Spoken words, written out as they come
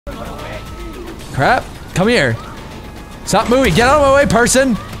Crap. Come here. Stop moving. Get out of my way,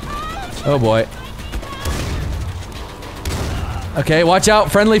 person. Oh boy. Okay, watch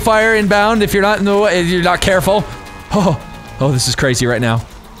out. Friendly fire inbound if you're not in the way, you're not careful. Oh, this is crazy right now.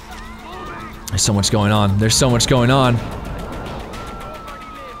 There's so much going on. There's so much going on.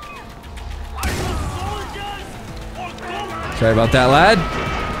 Sorry about that, lad.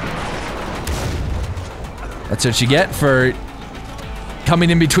 That's what you get for coming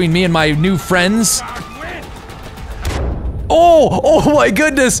in between me and my new friends. Oh my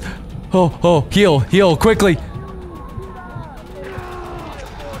goodness. Oh, heal, quickly.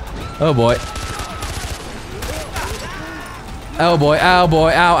 Oh boy. Oh boy,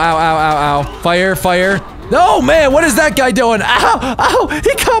 ow. Fire. No, man, what is that guy doing? Ow,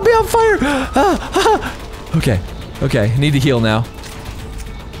 he caught me on fire. Okay, need to heal now.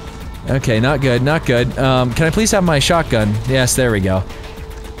 Okay, not good. Can I please have my shotgun? Yes, there we go.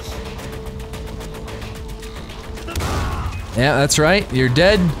 Yeah, that's right, you're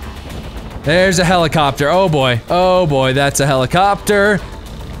dead. There's a helicopter, oh boy, that's a helicopter.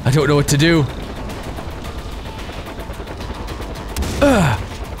 I don't know what to do.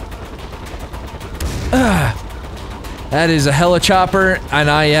 That is a helichopper, and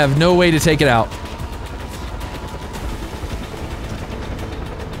I have no way to take it out.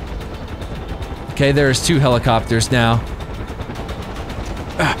 Okay, there's 2 helicopters now.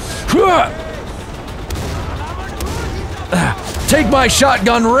 Take my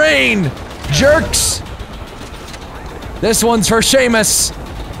shotgun rain, jerks! This one's for Seamus.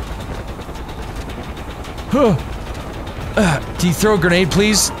 Can you throw a grenade,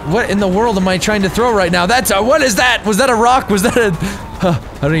 please? What in the world am I trying to throw right now? That's a— what is that? Was that a rock? Was that a— I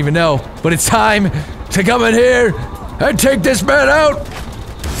don't even know. But it's time to come in here and take this man out!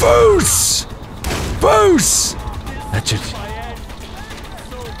 Foos! That's it.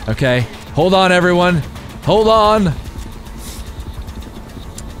 Okay. Hold on, everyone. Hold on.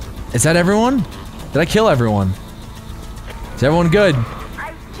 Is that everyone? Did I kill everyone? Is everyone good?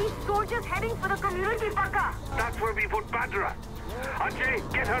 I see soldiers heading for the community bunker. That's where we put Badra. Ajay,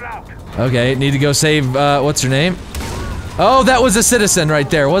 get her out. Okay, need to go save, what's her name? Oh, that was a citizen right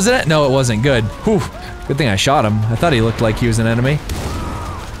there, wasn't it? No, it wasn't. Good. Whew. Good thing I shot him. I thought he looked like he was an enemy.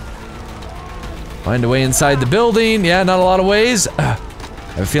 Find a way inside the building. Yeah, not a lot of ways. I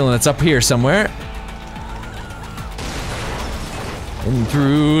have a feeling it's up here somewhere. In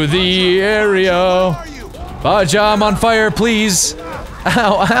through the area. Baja, I'm on fire, please.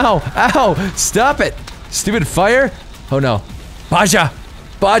 Ow. Stop it. Stupid fire. Oh no. Baja.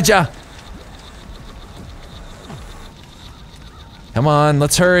 Come on,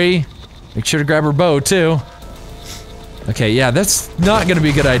 let's hurry. Make sure to grab her bow, too. Okay, yeah, that's not gonna be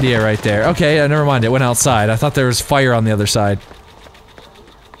a good idea right there. Okay, never mind, it went outside. I thought there was fire on the other side.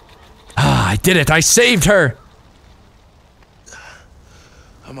 Ah, I did it! I saved her!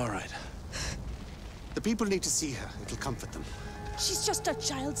 I'm alright. The people need to see her. It'll comfort them. She's just a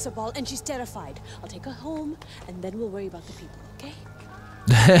child, Sabal, and she's terrified. I'll take her home, and then we'll worry about the people, okay?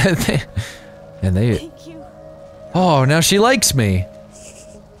 Thank you. Oh, now she likes me.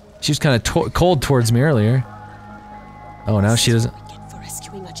 She was kind of cold towards me earlier. Oh, now she doesn't. This is what we get for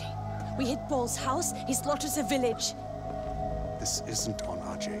rescuing Ajay. We hit Paul's house, he slaughters a village. This isn't on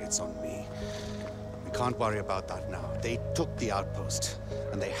Ajay, it's on me. We can't worry about that now. They took the outpost,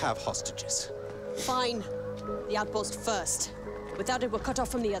 and they have hostages. Fine. The outpost first. Without it, we're cut off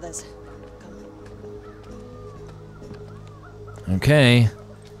from the others. Come. Okay.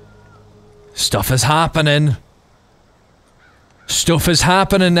 Stuff is happening. Stuff is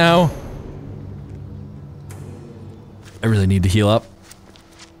happening now. I really need to heal up.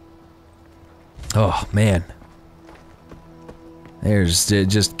 Oh, man. There's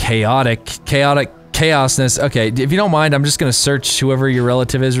just chaosness. Okay, if you don't mind, I'm just gonna search whoever your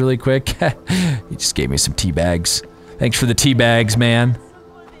relative is really quick. You just gave me some tea bags. Thanks for the tea bags, man.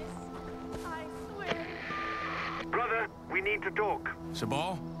 Brother, we need to talk.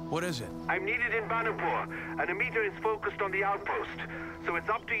 Sabal, what is it? I'm needed in Banapur, and Amita is focused on the outpost, so it's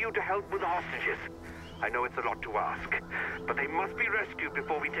up to you to help with the hostages. I know it's a lot to ask, but they must be rescued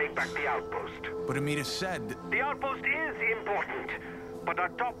before we take back the outpost. But Amita said... The outpost is important, but our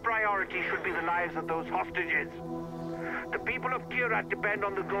top priority should be the lives of those hostages. The people of Kyrat depend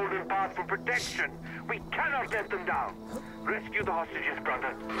on the Golden Path for protection. We cannot let them down. Rescue the hostages,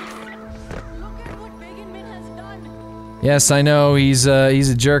 brother. Look at what Begin Min has done. Yes, I know, he's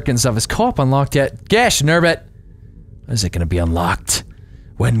a jerk and stuff. Is co-op unlocked yet? Gosh, Nurbit! When is it gonna be unlocked?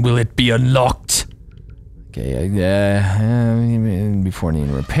 When will it be unlocked? Okay, before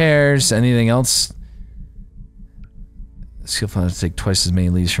needing repairs. Anything else? Skill funds take twice as many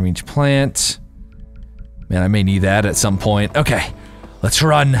leaves from each plant. Man, I may need that at some point. Okay, let's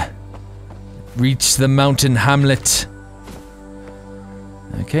run. Reach the mountain hamlet.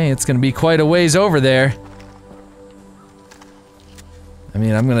 Okay, it's gonna be quite a ways over there. I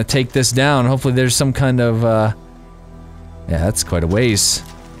mean, I'm gonna take this down. Hopefully there's some kind of, yeah, that's quite a ways.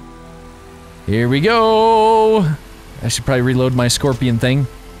 Here we go! I should probably reload my scorpion thing.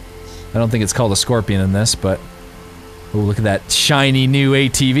 I don't think it's called a scorpion in this, but... Oh, look at that shiny new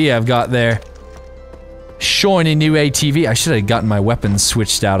ATV I've got there. Shiny new ATV. I should have gotten my weapons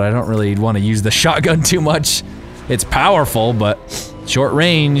switched out. I don't really want to use the shotgun too much. It's powerful, but short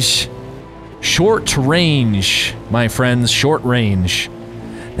range. Short range, my friends, short range.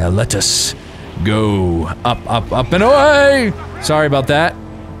 Now let us go up, up, up, and away! Sorry about that.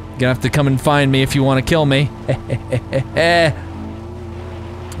 Gonna have to come and find me if you want to kill me.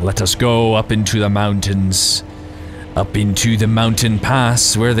 Let us go up into the mountains. Up into the mountain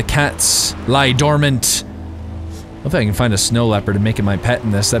pass where the cats lie dormant. Hope I can find a snow leopard and make it my pet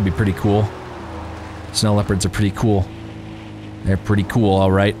in this. That'd be pretty cool. Snow leopards are pretty cool. They're pretty cool,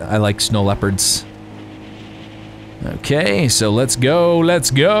 alright. I like snow leopards. Okay, so let's go,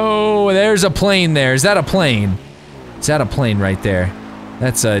 let's go! There's a plane there. Is that a plane? Is that a plane right there?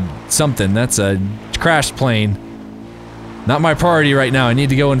 That's a something. That's a crashed plane. Not my priority right now. I need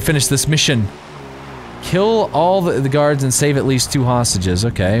to go and finish this mission. Kill all the guards and save at least 2 hostages.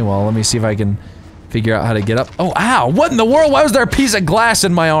 Okay, well, let me see if I can figure out how to get up. Oh, ow! What in the world? Why was there a piece of glass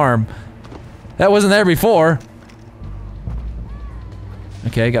in my arm? That wasn't there before.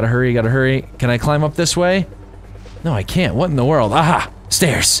 Okay, gotta hurry, gotta hurry. Can I climb up this way? No, I can't. What in the world? Aha!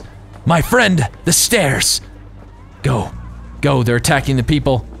 Stairs! My friend! The stairs! Go. Go, they're attacking the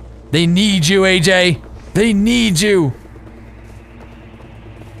people. They need you, AJ! They need you!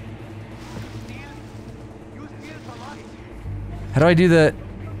 How do I do the...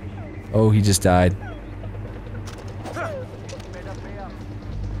 Oh, he just died.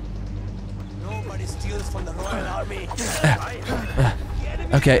 Nobody steals from the Royal Army.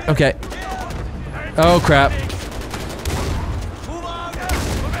 Okay, okay. Oh crap.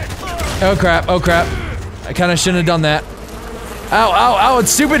 Oh crap, oh crap. I kinda shouldn't have done that. Ow, ow, ow,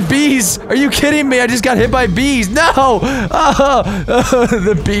 it's stupid bees! Are you kidding me? I just got hit by bees! No! Oh,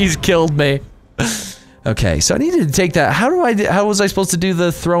 the bees killed me. Okay, so I needed to take that. How was I supposed to do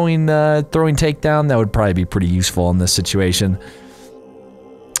the throwing takedown? That would probably be pretty useful in this situation.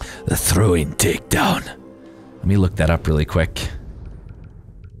 The throwing takedown. Let me look that up really quick.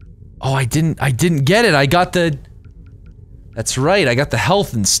 Oh, I didn't get it. I got the... That's right, I got the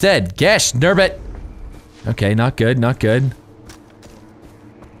health instead. Gosh, Nurbit. Okay, not good, not good.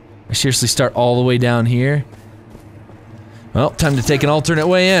 I seriously start all the way down here. Well, time to take an alternate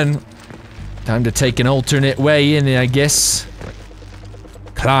way in. Time to take an alternate way in, I guess.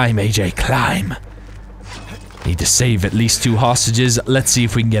 Climb, AJ, climb. Need to save at least 2 hostages. Let's see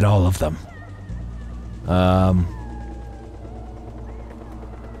if we can get all of them.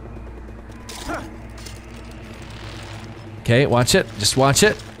 Okay, watch it. Just watch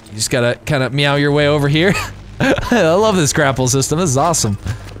it. You just gotta kind of meow your way over here. I love this grapple system. This is awesome.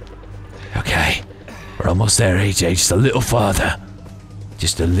 Okay. We're almost there, AJ. Just a little farther.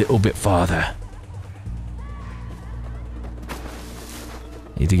 Just a little bit farther.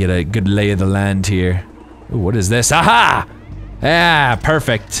 Need to get a good lay of the land here. Ooh, what is this? Aha! Ah,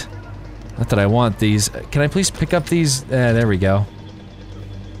 perfect. Not that I want these. Can I please pick up these? There we go.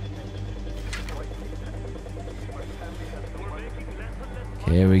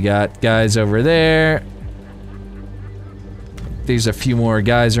 Okay, we got guys over there. There's a few more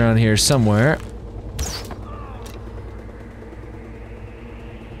guys around here somewhere.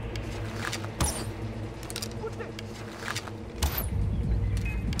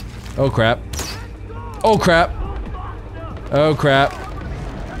 Oh crap. Oh crap. Oh crap.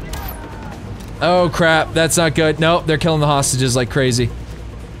 Oh crap, that's not good. Nope, they're killing the hostages like crazy.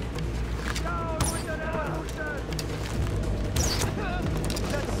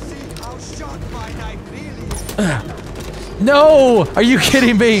 No! Are you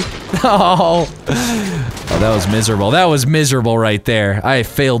kidding me? No! Oh, that was miserable. That was miserable right there. I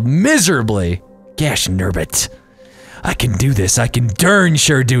failed miserably. Gosh, Nurbit. I can do this. I can darn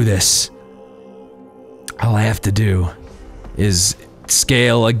sure do this. All I have to do is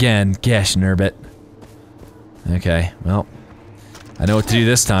scale again. Gosh, Nurbit. Okay, well. I know what to do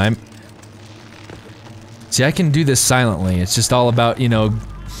this time. See, I can do this silently. It's just all about, you know,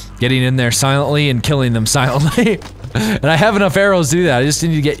 getting in there silently and killing them silently. And I have enough arrows to do that. I just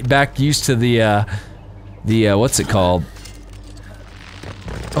need to get back used to the what's it called?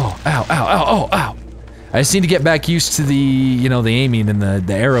 Oh, ow, ow, ow, oh, ow. I just need to get back used to the, you know, the aiming and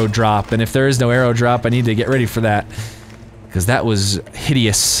the arrow drop, and if there is no arrow drop, I need to get ready for that. Because that was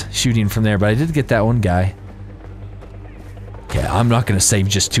hideous shooting from there, but I did get that one guy. Okay, I'm not gonna save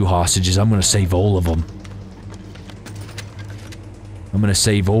just 2 hostages, I'm gonna save all of them. I'm gonna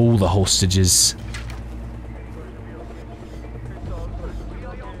save all the hostages.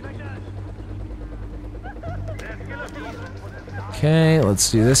 Okay,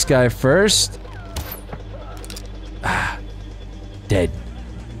 let's do this guy first. Ah, dead.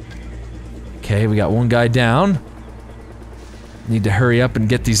 Okay, we got one guy down. Need to hurry up and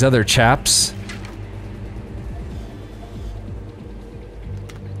get these other chaps.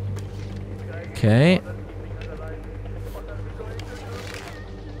 Okay.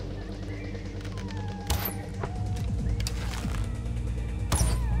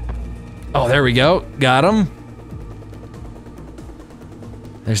 Oh, there we go. Got him.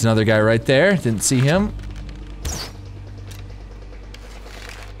 There's another guy right there. Didn't see him.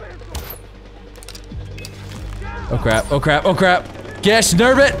 Oh crap, oh crap, oh crap. Gash,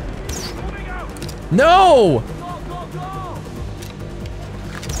 nerve it! No!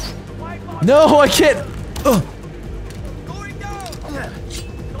 No, I can't!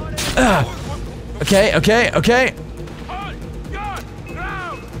 Okay, okay, okay.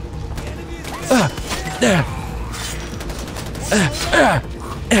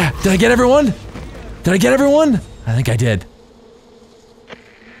 Did I get everyone? Did I get everyone? I think I did.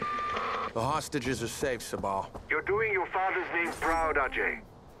 The hostages are safe, Sabal. You're doing your father's name proud, Ajay.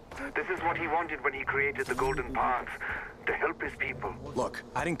 This is what he wanted when he created the Golden Path, to help his people. Look,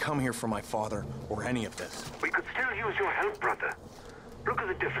 I didn't come here for my father or any of this. We could still use your help, brother. Look at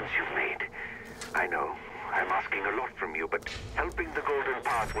the difference you've made. I know, I'm asking a lot from you, but helping the Golden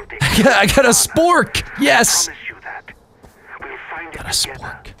Path will take... I got a spork! Yes! I promise you that. We'll find Got a it together.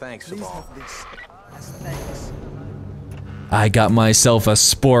 spork. Thanks, Sabal. I got myself a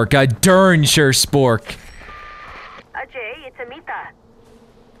spork, a darn sure spork. Ajay, it's Amita.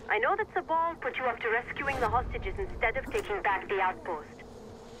 I know that Sabal put you up to rescuing the hostages instead of taking back the outpost.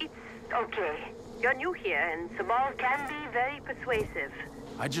 It's okay. You're new here, and Sabal can be very persuasive.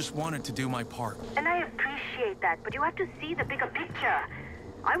 I just wanted to do my part. And I appreciate that, but you have to see the bigger picture.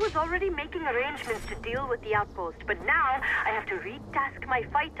 I was already making arrangements to deal with the outpost, but now I have to retask my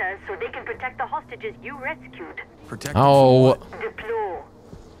fighters so they can protect the hostages you rescued. Protect Oh. Diplo.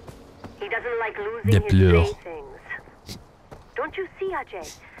 He doesn't like losing his playthings. Don't you see, Ajay?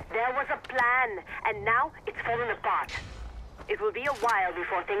 There was a plan, and now it's fallen apart. It will be a while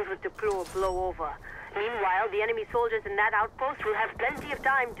before things with Diplo blow over. Meanwhile, the enemy soldiers in that outpost will have plenty of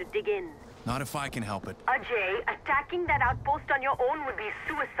time to dig in. Not if I can help it. Ajay, attacking that outpost on your own would be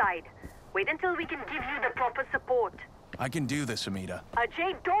suicide. Wait until we can give you the proper support. I can do this, Amita.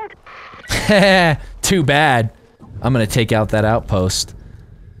 Ajay, don't... Too bad. I'm gonna take out that outpost.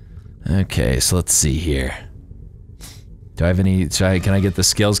 Okay, so let's see here. Do I have any... can I get the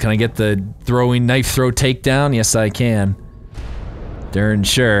skills? Can I get the throwing knife throw takedown? Yes, I can. Darn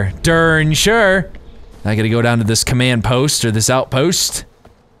sure. Darn sure! I gotta go down to this command post, or this outpost.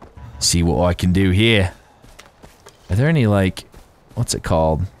 See what I can do here. Are there any, like... what's it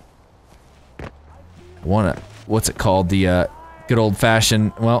called? What's it called? The, good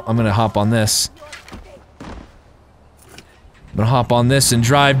old-fashioned... well, I'm gonna hop on this. I'm gonna hop on this and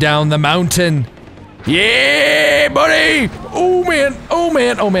drive down the mountain. Yeah, buddy! Oh, man! Oh,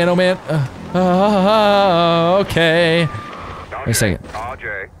 man! Oh, man! Oh, man! Okay. Wait a second.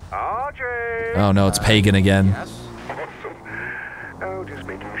 RJ. RJ. Oh, no, it's Pagan again. Awesome. Oh, just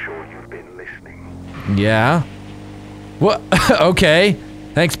making sure you've been listening. Yeah? What? Okay.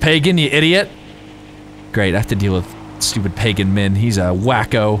 Thanks, Pagan, you idiot. Great, I have to deal with stupid Pagan Min. He's a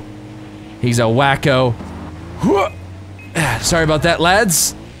wacko. He's a wacko. Sorry about that,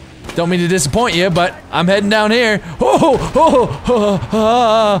 lads. Don't mean to disappoint you, but I'm heading down here.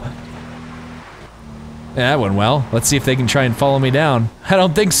 Yeah, that went well. Let's see if they can try and follow me down. I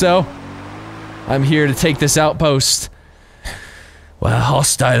don't think so. I'm here to take this outpost. Well, a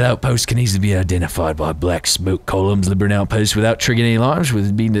hostile outpost can easily be identified by black smoke columns. Liberating outpost without triggering any alarms,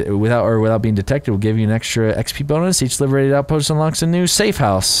 without being detected, will give you an extra XP bonus. Each liberated outpost unlocks a new safe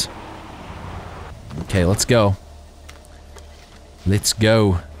house. Okay, let's go. Let's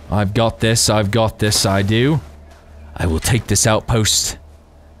go. I've got this, I do. I will take this outpost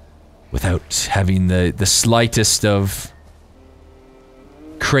without having the slightest of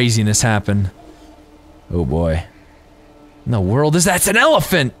craziness happen. Oh boy. In the world is that's an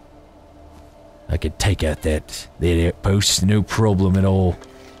elephant! I could take out that outpost, no problem at all.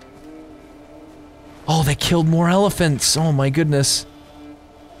 Oh, they killed more elephants! Oh my goodness.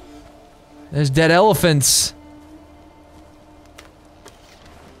 There's dead elephants.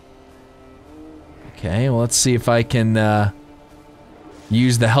 Okay, well, let's see if I can,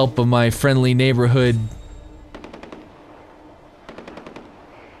 use the help of my friendly neighborhood.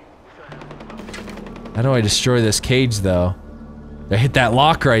 How do I destroy this cage, though? I hit that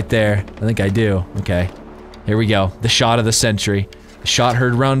lock right there. I think I do. Okay. Here we go. The shot of the century. The shot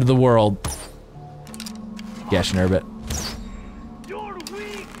heard round the world. Gosh, Nerbit.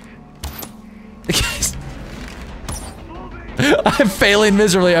 I'm failing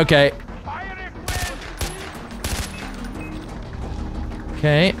miserably. Okay.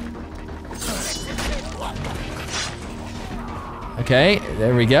 Okay. Okay,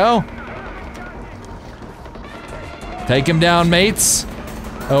 there we go. Take him down, mates.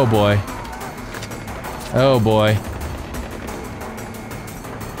 Oh boy. Oh boy.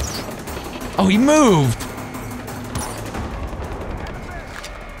 Oh, he moved!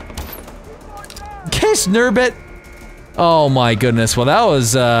 Kiss Nerbit! Oh my goodness, well that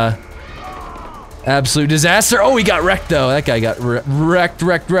was, absolute disaster. Oh, he got wrecked though. That guy got wrecked. We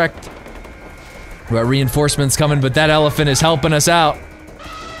got reinforcements coming, but that elephant is helping us out.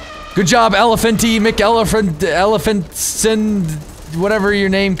 Good job, Elephanty Elephantson, whatever your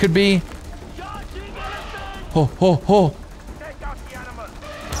name could be.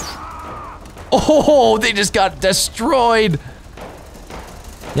 Oh, they just got destroyed.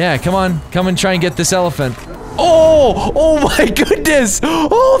 Yeah, come on, come and try and get this elephant. Oh my goodness.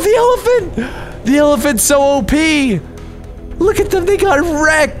 Oh, the elephant. The elephant's so OP. Look at them, they got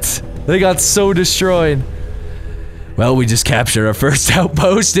wrecked. They got so destroyed. Well, we just captured our first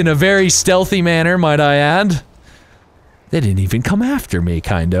outpost in a very stealthy manner, might I add. They didn't even come after me,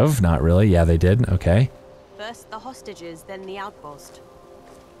 kind of. Not really. Yeah, they did. Okay. First the hostages, then the outpost.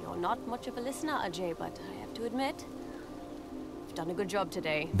 You're not much of a listener, Ajay, but I have to admit, you've done a good job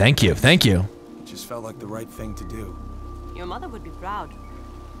today. Thank you. Thank you. It just felt like the right thing to do. Your mother would be proud.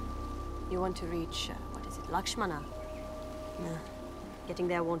 You want to reach, what is it, Lakshmana? Nah, getting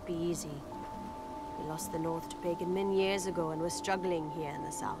there won't be easy. We lost the north to pagan men years ago and we're struggling here in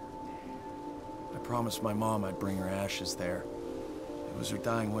the south. I promised my mom I'd bring her ashes there. It was her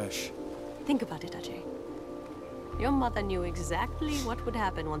dying wish. Think about it, Ajay. Your mother knew exactly what would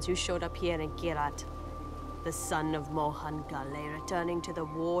happen once you showed up here in Kyrat. The son of Mohan Ghale returning to the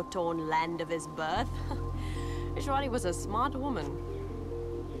war-torn land of his birth. Ishwari was a smart woman.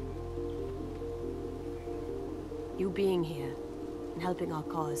 You being here and helping our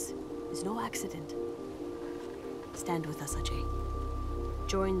cause is no accident. Stand with us, Ajay.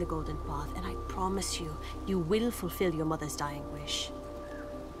 Join the Golden Path, and I promise you, you will fulfill your mother's dying wish.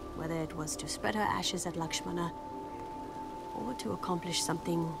 Whether it was to spread her ashes at Lakshmana, or to accomplish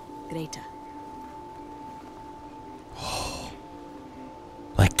something greater.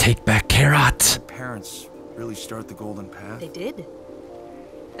 Like take back Kyrat. My parents really start the Golden Path? They did.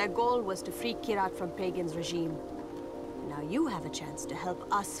 Their goal was to free Kyrat from Pagan's regime. Now you have a chance to help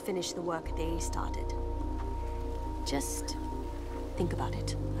us finish the work they started. Just think about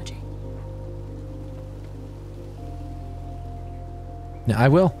it, Ajay. Yeah, I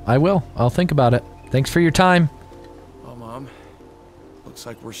will. I'll think about it. Thanks for your time. Oh, Mom. Looks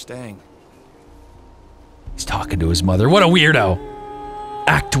like we're staying. He's talking to his mother. What a weirdo.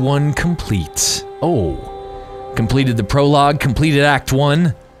 Act 1 complete. Oh. Completed the prologue, completed Act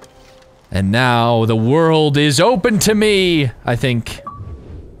 1. And now the world is open to me, I think.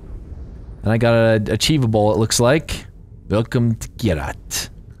 And I got an achievable, it looks like. Welcome to Kyrat.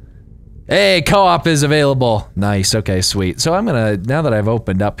 Hey, co-op is available. Nice, okay, sweet. So I'm gonna, now that I've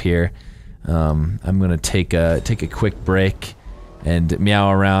opened up here, I'm gonna take a quick break and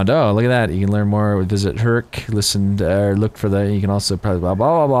meow around. Oh, look at that, you can learn more, visit Herc, listen to, or look for the, you can also probably blah,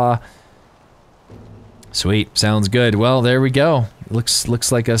 blah, blah, blah. Sweet, sounds good. Well, there we go.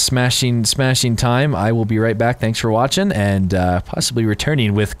 Looks like a smashing time. I will be right back. Thanks for watching, and possibly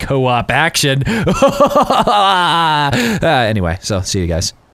returning with co-op action. Anyway, so see you guys.